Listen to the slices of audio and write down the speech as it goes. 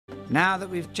Now that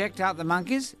we've checked out the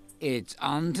monkeys, it's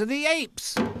on to the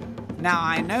apes. Now,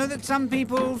 I know that some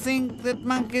people think that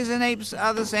monkeys and apes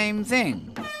are the same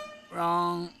thing.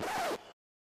 Wrong.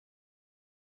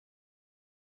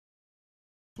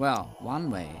 Well,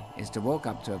 one way is to walk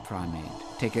up to a primate,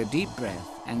 take a deep breath,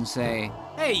 and say,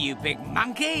 "Hey, you big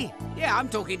monkey! Yeah, I'm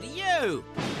talking to you!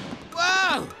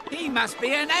 Whoa! He must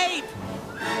be an ape!"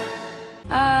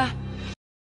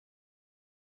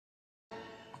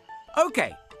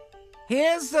 Okay,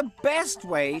 here's the best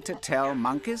way to tell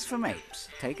monkeys from apes.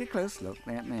 Take a close look.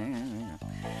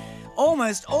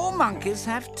 Almost all monkeys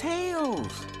have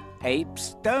tails.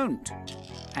 Apes don't.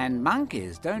 And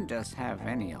monkeys don't just have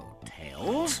any old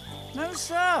tails. No,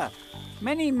 sir.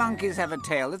 Many monkeys have a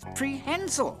tail that's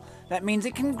prehensile. That means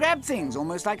it can grab things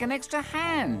almost like an extra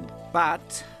hand.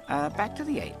 But back to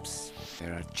the apes.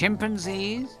 There are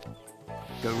chimpanzees,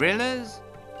 gorillas,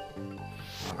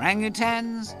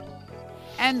 orangutans,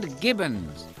 and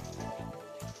gibbons.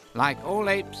 Like all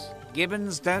apes,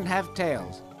 gibbons don't have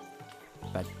tails,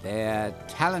 but they're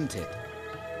talented.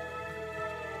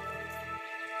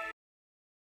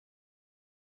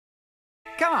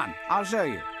 Come on, I'll show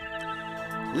you.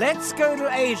 Let's go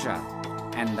to Asia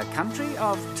and the country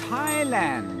of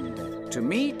Thailand to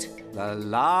meet the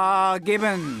La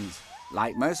gibbons.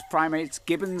 Like most primates,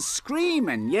 gibbons scream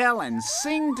and yell and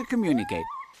sing to communicate.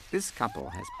 This couple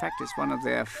has practiced one of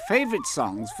their favorite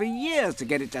songs for years to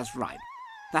get it just right.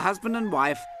 The husband and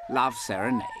wife love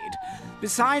serenade.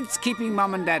 Besides keeping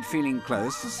Mum and Dad feeling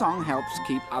close, the song helps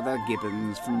keep other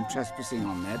gibbons from trespassing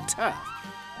on their turf.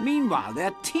 Meanwhile,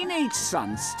 their teenage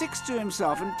son sticks to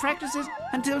himself and practices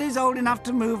until he's old enough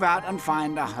to move out and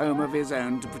find a home of his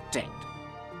own to protect.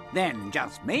 Then,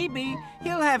 just maybe,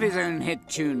 he'll have his own hit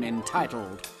tune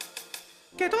entitled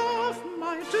 "Get Off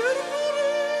My Turtle."